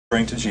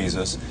referring to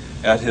Jesus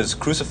at his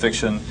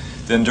crucifixion.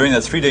 Then during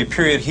that 3-day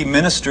period, he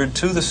ministered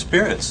to the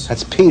spirits.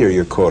 That's Peter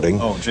you're quoting.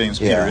 Oh, James,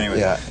 Peter, anyway.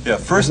 Yeah,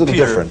 First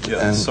Peter. Different.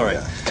 Yeah, and, sorry.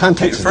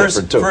 Context is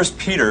different, too. First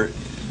Peter,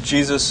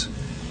 Jesus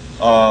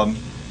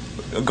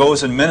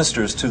goes and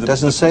ministers to the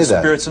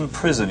spirits in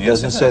prison. It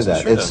doesn't say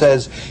that. It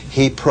says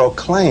he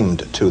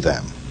proclaimed to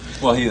them.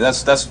 Well,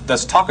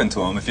 that's talking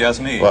to him, if you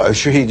ask me. Well,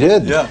 sure he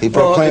did. Yeah. He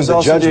proclaimed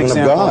the judgment of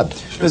God.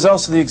 There's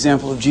also the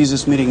example of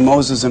Jesus meeting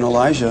Moses and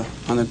Elijah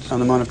on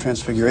the Mount of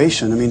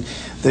Transfiguration. I mean,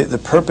 the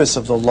purpose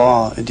of the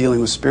law in dealing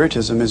with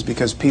spiritism is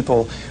because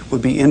people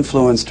would be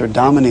influenced or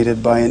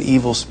dominated by an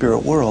evil spirit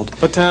world.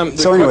 But Tom,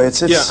 so anyway,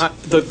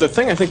 the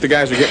thing I think the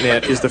guys are getting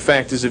at is the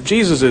fact is if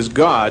Jesus is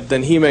God,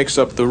 then he makes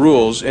up the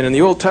rules. And in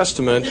the Old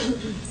Testament,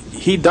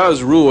 he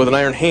does rule with an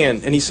iron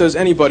hand. And he says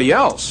anybody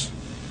else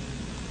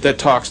that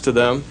talks to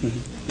them,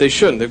 they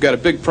shouldn't. They've got a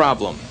big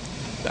problem.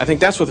 I think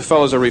that's what the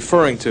fellows are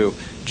referring to.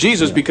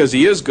 Jesus, because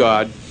he is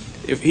God,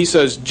 if he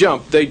says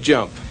jump, they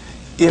jump.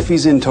 If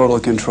he's in total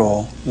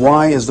control,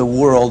 why is the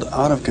world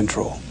out of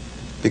control?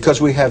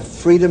 Because we have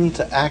freedom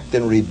to act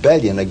in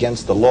rebellion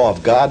against the law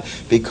of God,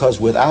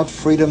 because without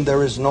freedom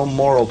there is no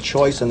moral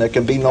choice and there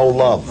can be no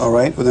love. All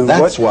right. Well, then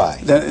that's why.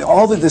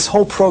 This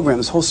whole program,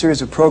 this whole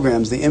series of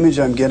programs, the image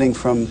I'm getting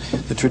from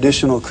the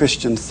traditional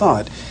Christian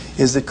thought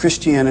is that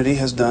Christianity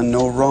has done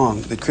no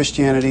wrong. That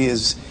Christianity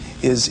is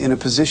in a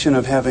position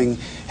of having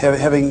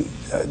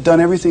done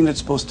everything that it's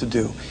supposed to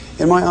do.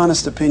 In my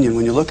honest opinion,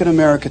 when you look at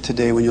America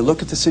today, when you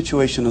look at the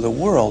situation of the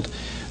world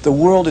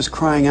is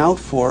crying out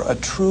for a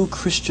true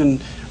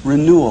Christian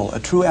renewal, a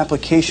true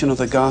application of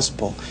the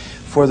gospel,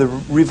 for the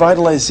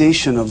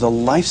revitalization of the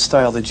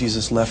lifestyle that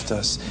Jesus left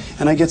us.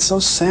 And I get so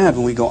sad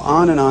when we go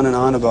on and on and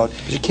on about...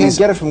 But you can't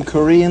get it from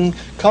Korean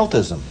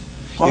cultism.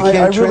 Well,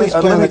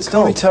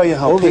 let me tell you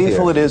how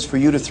painful it is for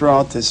you to throw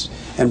out this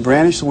and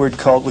brandish the word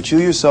cult, which you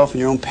yourself in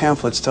your own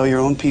pamphlets tell your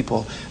own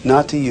people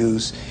not to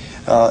use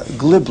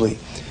glibly.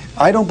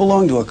 I don't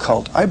belong to a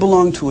cult. I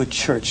belong to a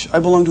church. I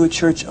belong to a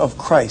church of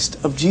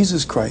Christ, of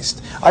Jesus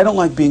Christ. I don't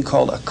like being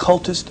called a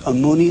cultist, a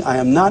Moonie. I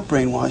am not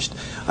brainwashed.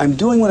 I'm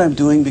doing what I'm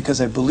doing because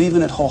I believe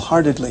in it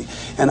wholeheartedly.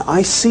 And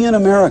I see in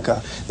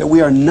America that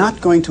we are not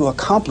going to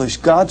accomplish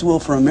God's will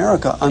for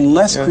America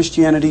unless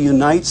Christianity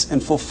unites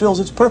and fulfills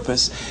its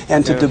purpose.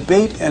 And to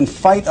debate and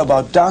fight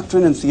about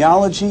doctrine and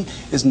theology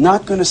is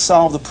not going to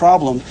solve the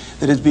problem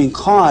that is being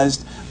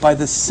caused by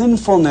the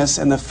sinfulness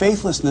and the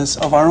faithlessness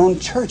of our own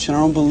church and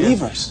our own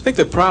believers. I think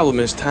the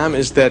problem is, Tom,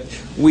 is that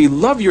we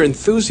love your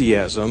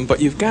enthusiasm, but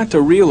you've got to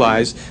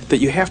realize that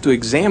you have to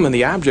examine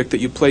the object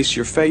that you place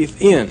your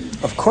faith in.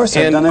 Of course,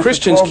 and I've done it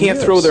Christians for 12 can't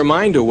years. throw their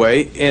mind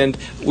away, and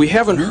we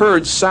haven't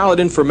heard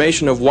solid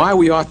information of why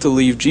we ought to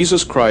leave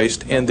Jesus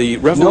Christ and the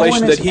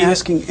revelation that He... No one is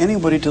asking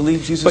anybody to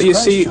leave Jesus Christ,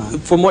 Christ, But you see, John.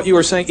 from what you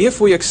were saying, if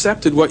we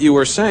accepted what you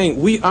were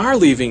saying, we are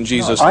leaving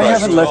Jesus Christ. I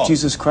haven't left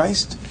Jesus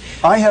Christ.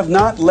 I have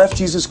not left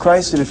Jesus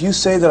Christ, and if you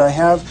say that I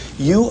have,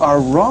 you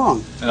are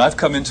wrong. And I've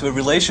come into a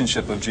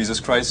relationship of Jesus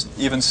Christ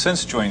even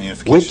since joining the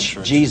Unification Which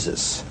Church.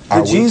 Jesus?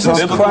 The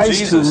Jesus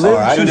Christ who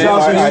lived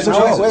 2,000 years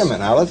ago. Wait a minute,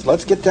 now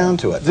let's get down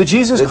to it. The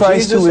Jesus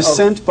Christ who was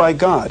sent by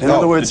God. In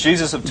other words, the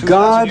Jesus of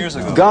 2,000 years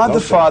ago. God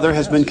the Father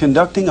has been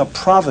conducting a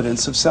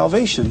providence of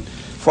salvation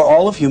for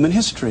all of human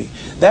history.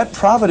 That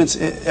providence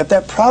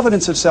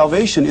of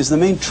salvation is the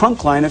main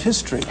trunk line of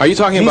history. Are you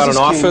talking about an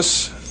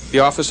office? The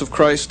office of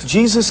Christ?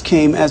 Jesus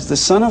came as the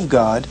Son of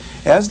God,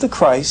 as the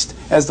Christ,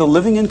 as the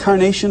living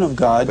incarnation of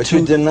God, but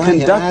to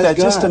conduct that. God.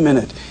 Just a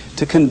minute.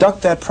 To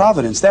conduct that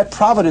providence. That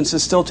providence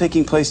is still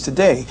taking place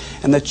today.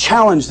 And the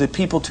challenge that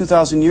people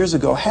 2,000 years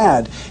ago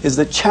had is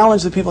the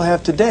challenge that people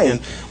have today,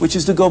 which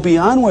is to go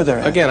beyond where they're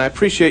at. Again, I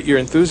appreciate your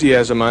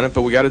enthusiasm on it,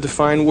 but we got to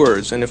define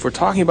words. And if we're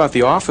talking about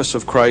the office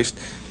of Christ,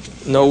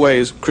 no way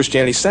is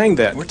Christianity saying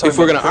that. If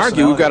we're going to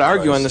argue, we've got to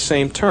argue on the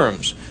same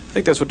terms. I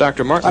think that's what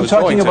Dr. Martin was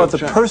going to. I'm talking about the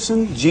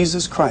person,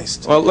 Jesus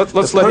Christ. Well,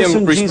 let's let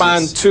him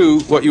respond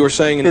to what you were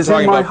saying and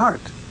talking about. Is in my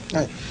heart.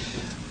 Right.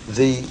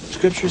 The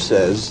Scripture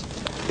says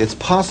it's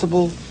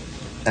possible.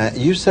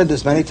 You said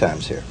this many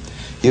times here.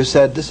 You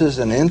said this is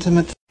an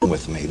intimate thing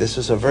with me. This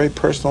is a very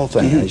personal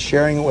thing, and he's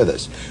sharing it with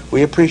us.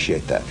 We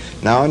appreciate that.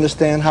 Now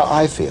understand how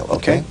I feel.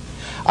 Okay.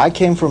 I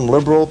came from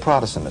liberal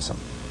Protestantism.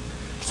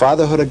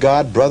 Fatherhood of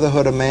God,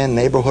 brotherhood of man,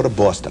 neighborhood of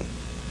Boston.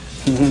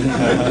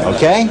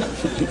 Okay?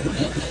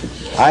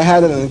 I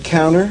had an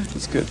encounter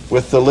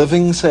with the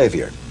living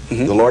Savior,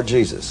 the Lord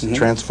Jesus.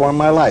 Transformed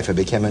my life. I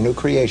became a new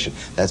creation.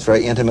 That's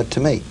very intimate to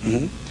me.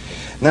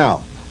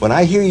 Now, when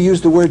I hear you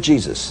use the word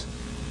Jesus,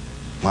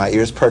 my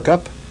ears perk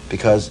up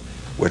because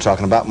we're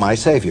talking about my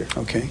Savior.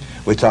 Okay.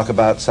 We talk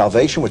about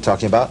salvation. We're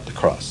talking about the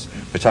cross.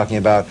 We're talking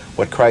about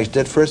what Christ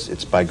did for us.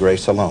 It's by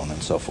grace alone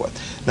and so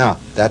forth. Now,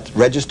 that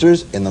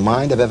registers in the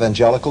mind of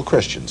evangelical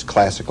Christians,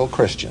 classical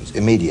Christians,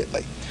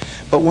 immediately.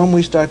 But when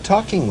we start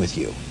talking with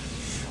you,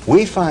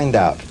 we find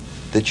out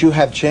that you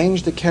have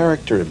changed the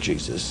character of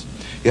Jesus.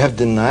 You have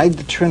denied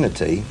the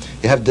Trinity.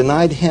 You have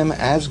denied Him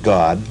as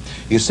God.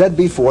 You said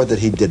before that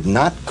He did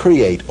not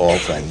create all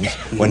things.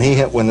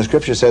 When the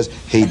Scripture says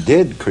He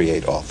did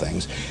create all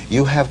things,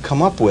 you have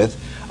come up with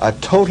a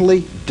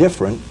totally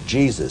different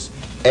Jesus.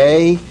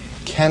 A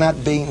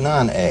cannot be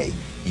non-A.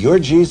 Your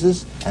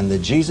Jesus and the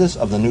Jesus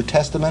of the New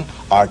Testament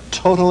are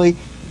totally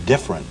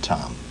different,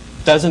 Tom.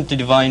 Doesn't the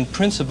divine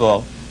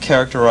principle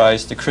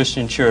characterize the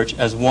Christian church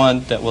as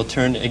one that will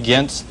turn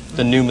against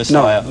the new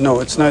Messiah?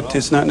 No, it's not.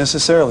 It's not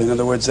necessarily. In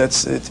other words,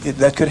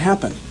 that could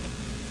happen.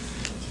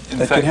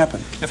 That could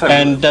happen.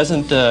 And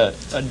doesn't the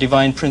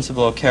divine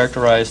principle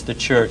characterize the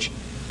church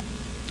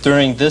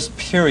during this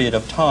period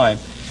of time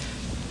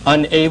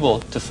unable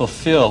to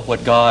fulfill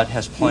what God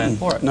has planned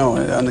for it? No,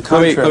 on the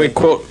contrary. Let me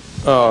quote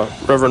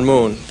Reverend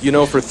Moon. You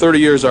know, for 30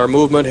 years our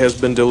movement has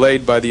been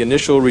delayed by the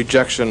initial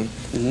rejection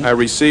I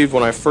received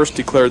when I first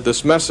declared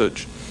this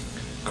message.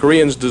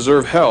 Koreans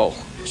deserve hell,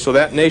 so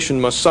that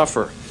nation must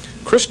suffer.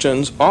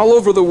 Christians all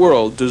over the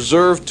world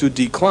deserve to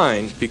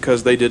decline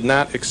because they did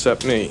not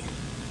accept me.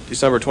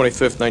 December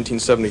 25th,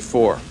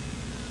 1974.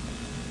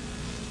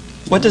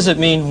 What does it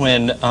mean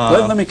when...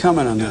 Let me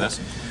comment on that.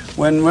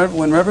 When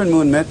Reverend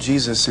Moon met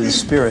Jesus in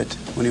spirit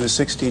when he was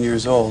 16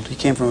 years old, he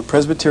came from a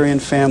Presbyterian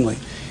family.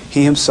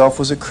 He himself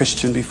was a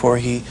Christian before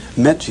he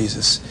met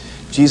Jesus.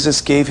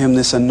 Jesus gave him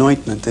this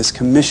anointment, this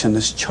commission,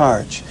 this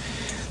charge.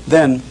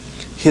 Then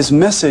his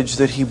message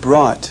that he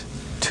brought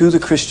to the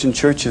Christian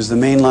churches, the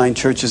mainline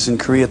churches in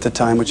Korea at the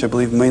time, which I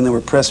believe mainly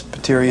were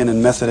Presbyterian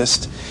and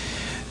Methodist,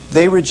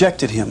 they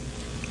rejected him.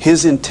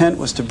 His intent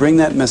was to bring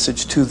that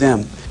message to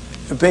them.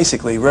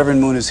 Basically, Reverend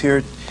Moon is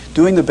here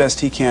doing the best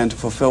he can to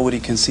fulfill what he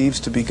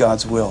conceives to be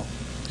God's will.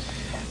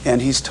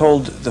 And he's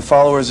told the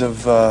followers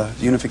of the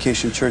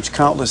Unification Church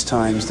countless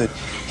times that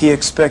he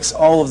expects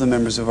all of the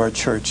members of our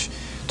church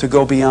to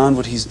go beyond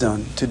what he's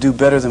done, to do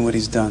better than what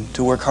he's done,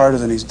 to work harder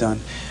than he's done.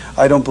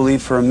 I don't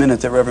believe for a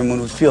minute that Reverend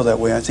Moon would feel that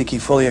way. I think he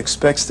fully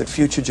expects that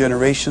future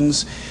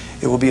generations,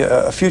 it will be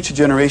future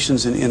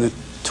generations in the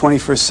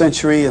 21st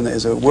century, and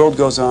as the world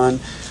goes on,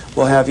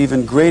 will have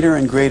even greater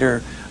and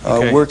greater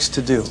works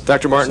to do.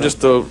 Dr. Martin,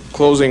 just the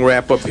closing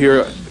wrap up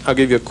here. I'll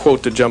give you a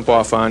quote to jump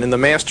off on. In The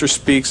Master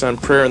Speaks on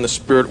Prayer in the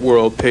Spirit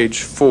World,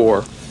 page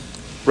 4,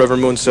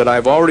 Reverend Moon said,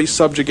 I've already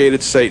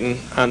subjugated Satan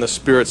on the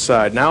spirit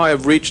side. Now I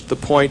have reached the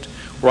point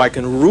where I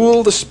can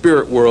rule the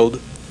spirit world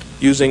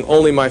using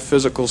only my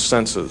physical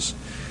senses.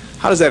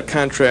 How does that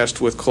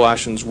contrast with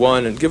Colossians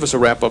 1? And give us a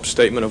wrap-up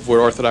statement of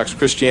where Orthodox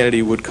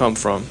Christianity would come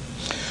from.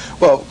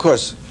 Well, of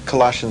course,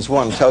 Colossians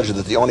 1 tells you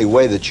that the only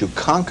way that you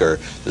conquer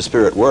the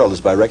spirit world is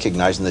by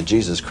recognizing that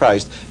Jesus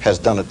Christ has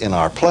done it in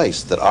our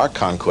place, that our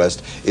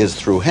conquest is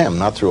through him,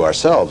 not through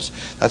ourselves.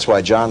 That's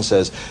why John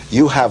says,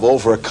 you have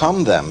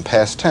overcome them,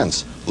 past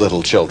tense,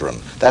 little children.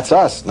 That's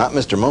us, not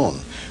Mr. Moon.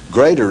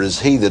 Greater is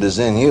he that is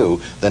in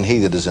you than he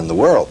that is in the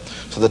world.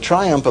 So the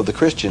triumph of the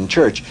Christian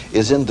church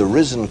is in the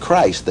risen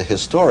Christ, the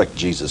historic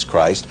Jesus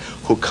Christ,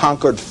 who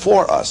conquered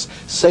for us.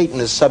 Satan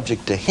is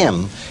subject to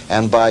him,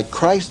 and by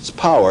Christ's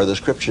power, the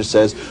scripture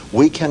says,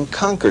 we can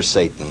conquer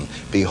Satan.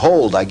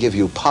 Behold, I give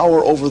you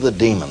power over the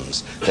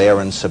demons. They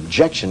are in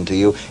subjection to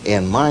you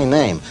in my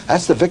name.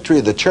 That's the victory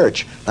of the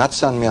church, not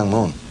Sun Myung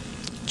Moon.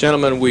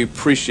 Gentlemen, we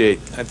appreciate.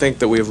 I think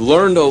that we have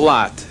learned a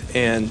lot,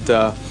 and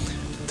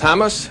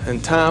Thomas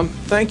and Tom,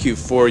 thank you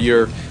for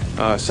your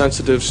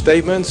sensitive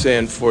statements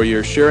and for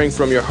your sharing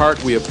from your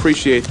heart. We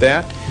appreciate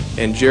that.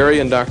 And Jerry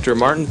and Dr.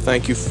 Martin,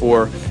 thank you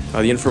for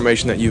the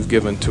information that you've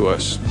given to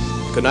us.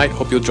 Good night.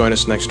 Hope you'll join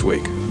us next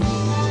week.